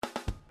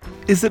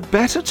Is it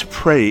better to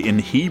pray in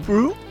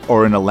Hebrew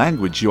or in a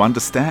language you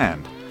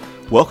understand?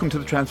 Welcome to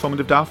the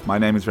Transformative Daf. My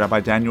name is Rabbi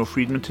Daniel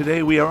Friedman.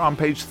 Today we are on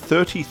page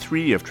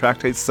 33 of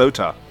Tractate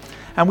Sotah,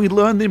 and we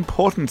learn the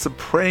importance of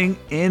praying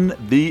in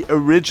the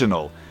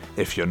original.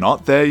 If you're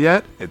not there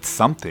yet, it's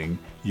something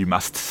you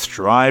must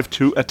strive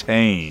to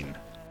attain.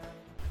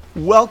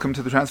 Welcome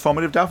to the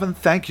Transformative Daf, and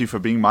thank you for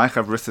being my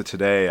chavrissa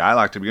today. I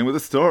like to begin with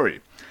a story.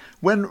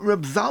 When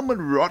Reb Zalman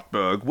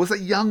Rotberg was a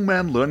young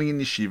man learning in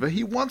yeshiva,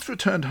 he once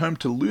returned home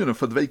to Luna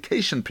for the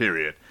vacation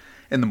period.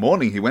 In the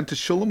morning, he went to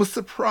shul and was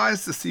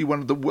surprised to see one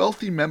of the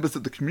wealthy members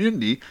of the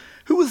community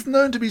who was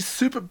known to be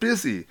super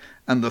busy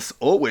and thus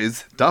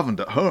always davened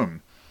at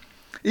home.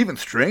 Even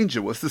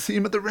stranger was to see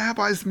him at the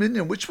rabbi's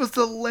minyan, which was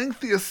the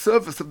lengthiest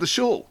service of the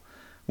shul.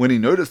 When he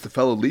noticed the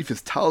fellow leave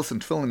his talis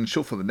and tefillin in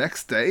shul for the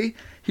next day,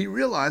 he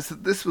realized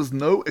that this was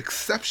no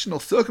exceptional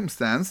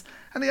circumstance,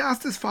 and he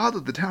asked his father,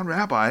 the town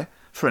rabbi,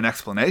 for an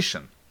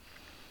explanation.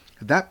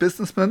 That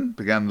businessman,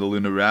 began the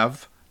Luna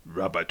Rav,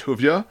 Rabbi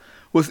Tuvia,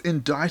 was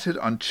indicted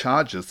on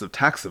charges of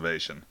tax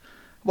evasion.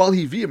 While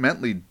he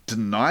vehemently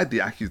denied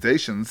the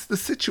accusations, the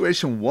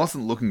situation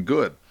wasn't looking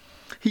good.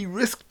 He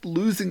risked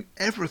losing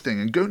everything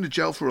and going to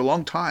jail for a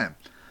long time.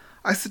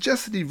 I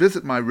suggested he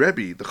visit my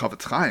Rebbe, the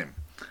Chofetz Chaim.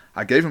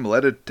 I gave him a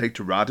letter to take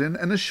to Radin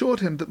and assured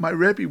him that my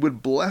Rebbe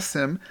would bless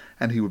him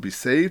and he would be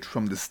saved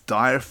from this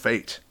dire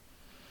fate.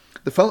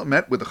 The fellow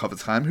met with the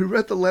Chofetz Chaim, who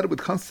read the letter with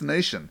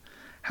consternation.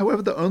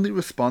 However, the only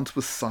response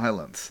was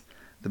silence.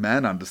 The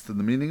man understood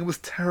the meaning and was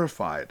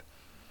terrified.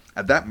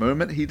 At that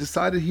moment, he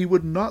decided he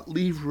would not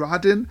leave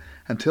Radin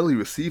until he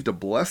received a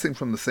blessing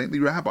from the saintly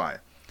rabbi.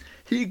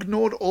 He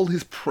ignored all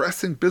his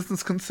pressing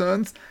business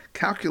concerns,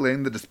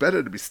 calculating that it's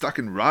better to be stuck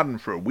in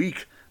Radin for a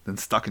week than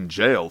stuck in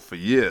jail for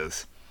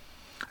years.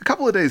 A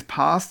couple of days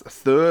passed, a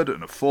third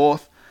and a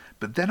fourth,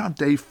 but then on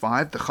day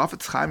 5, the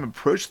Chofetz Chaim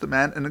approached the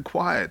man and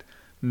inquired,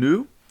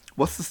 "Nu,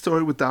 what's the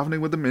story with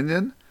davening with the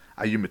minyan?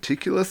 Are you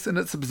meticulous in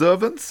its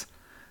observance?"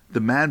 The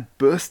man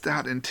burst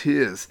out in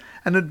tears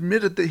and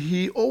admitted that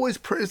he always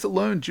prays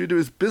alone due to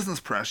his business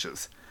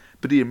pressures,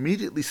 but he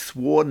immediately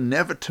swore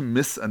never to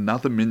miss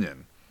another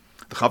minyan.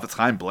 The Chofetz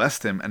Chaim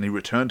blessed him and he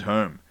returned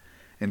home.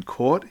 In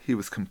court, he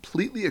was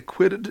completely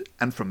acquitted,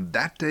 and from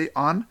that day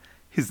on,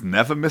 he's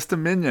never missed a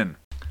minyan.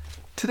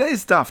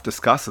 Today's daf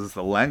discusses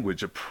the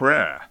language of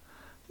prayer.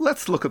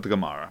 Let's look at the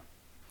Gemara.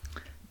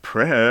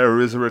 Prayer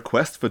is a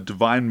request for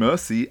divine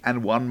mercy,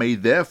 and one may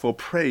therefore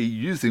pray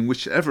using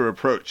whichever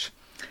approach.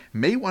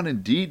 May one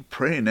indeed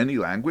pray in any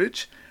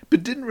language?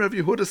 But didn't Rav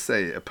Yehuda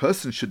say a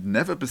person should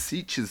never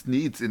beseech his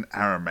needs in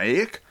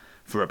Aramaic?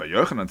 For Rabbi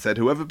Yochanan said,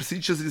 whoever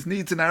beseeches his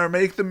needs in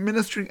Aramaic, the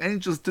ministering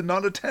angels do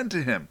not attend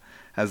to him,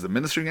 as the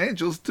ministering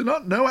angels do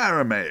not know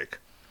Aramaic.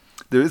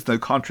 There is no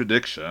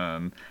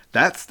contradiction.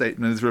 That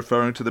statement is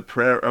referring to the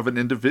prayer of an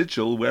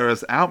individual,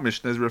 whereas our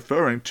Mishnah is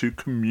referring to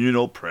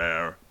communal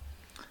prayer.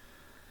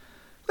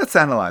 Let's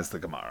analyze the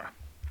Gemara.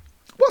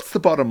 What's the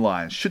bottom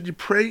line? Should you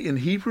pray in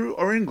Hebrew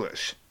or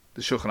English?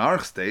 The Shulchan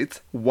Aruch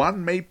states,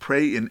 one may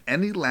pray in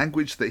any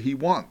language that he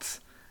wants.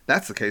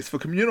 That's the case for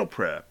communal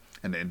prayer.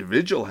 An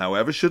individual,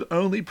 however, should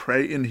only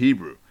pray in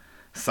Hebrew.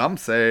 Some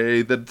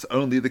say that it's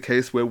only the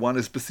case where one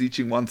is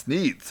beseeching one's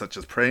needs, such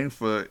as praying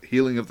for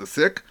healing of the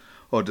sick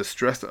or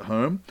distress at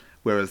home,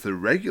 whereas the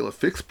regular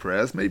fixed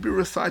prayers may be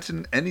recited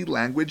in any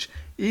language,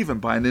 even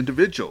by an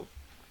individual.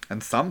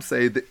 And some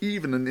say that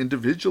even an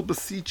individual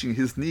beseeching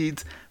his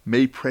needs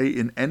may pray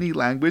in any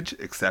language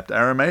except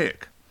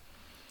Aramaic.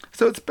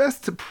 So it's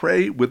best to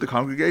pray with the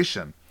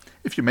congregation.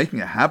 If you're making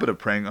a habit of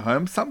praying at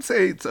home, some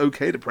say it's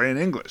okay to pray in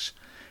English.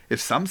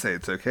 If some say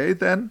it's okay,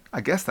 then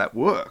I guess that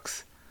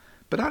works.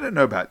 But I don't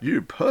know about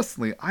you.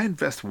 Personally, I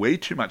invest way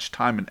too much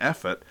time and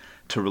effort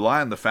to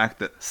rely on the fact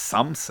that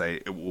some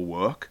say it will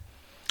work.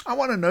 I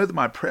want to know that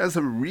my prayers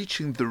are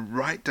reaching the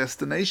right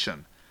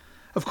destination.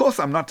 Of course,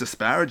 I'm not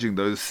disparaging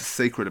those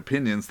sacred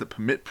opinions that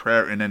permit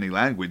prayer in any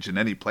language, in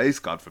any place,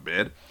 God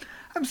forbid.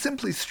 I'm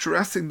simply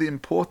stressing the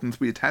importance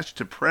we attach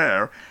to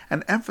prayer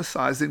and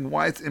emphasizing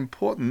why it's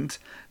important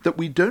that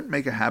we don't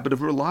make a habit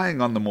of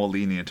relying on the more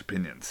lenient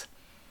opinions.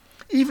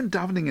 Even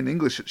davening in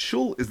English at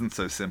shul isn't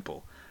so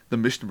simple. The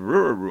Mishnah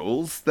Berurah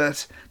rules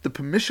that the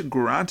permission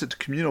granted to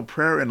communal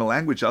prayer in a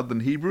language other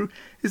than Hebrew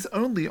is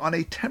only on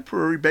a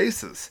temporary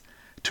basis.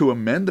 To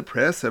amend the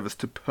prayer service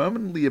to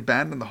permanently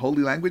abandon the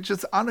holy language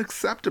is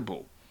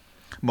unacceptable.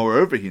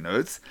 Moreover, he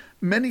notes,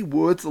 many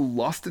words are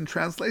lost in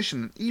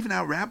translation, and even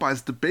our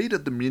rabbis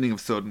debated the meaning of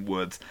certain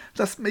words,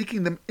 thus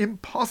making them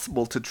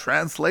impossible to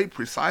translate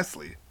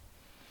precisely.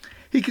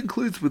 He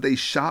concludes with a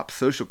sharp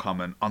social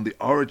comment on the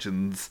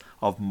origins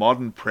of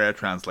modern prayer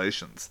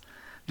translations.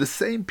 The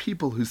same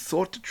people who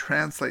sought to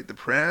translate the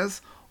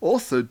prayers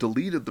also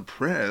deleted the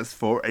prayers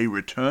for a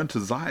return to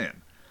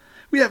Zion.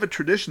 We have a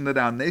tradition that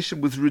our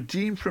nation was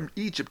redeemed from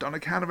Egypt on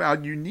account of our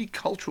unique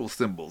cultural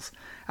symbols,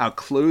 our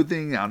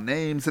clothing, our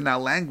names, and our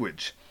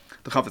language.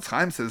 The Chofetz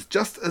Chaim says,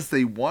 just as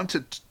they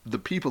wanted the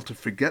people to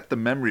forget the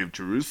memory of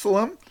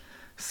Jerusalem,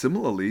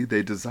 similarly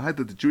they desired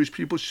that the Jewish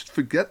people should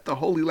forget the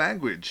holy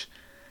language,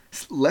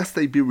 lest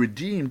they be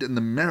redeemed in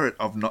the merit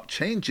of not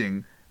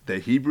changing their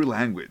Hebrew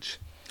language.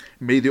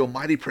 May the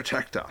Almighty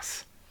protect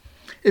us.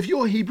 If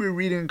your Hebrew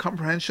reading and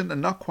comprehension are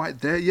not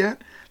quite there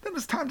yet, then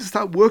it's time to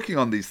start working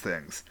on these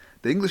things.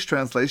 The English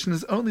translation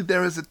is only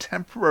there as a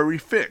temporary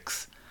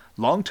fix.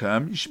 Long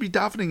term, you should be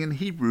davening in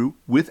Hebrew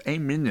with a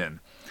minyan.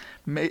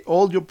 May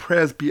all your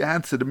prayers be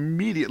answered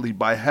immediately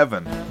by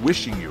heaven.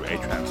 Wishing you a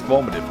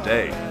transformative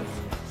day.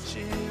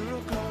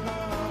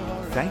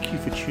 Thank you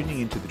for tuning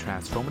into the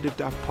Transformative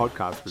Daf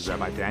podcast with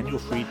Rabbi Daniel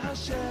Friedman.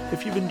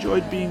 If you've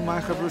enjoyed being my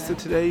chavrusa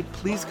today,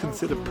 please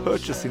consider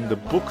purchasing the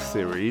book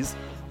series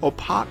or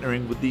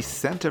partnering with the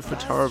Center for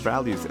Torah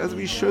Values as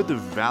we show the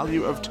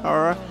value of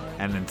Torah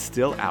and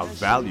instill our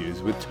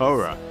values with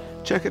Torah.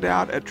 Check it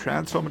out at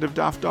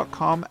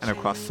transformativedaf.com and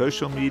across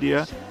social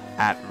media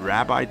at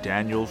Rabbi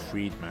Daniel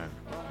Friedman.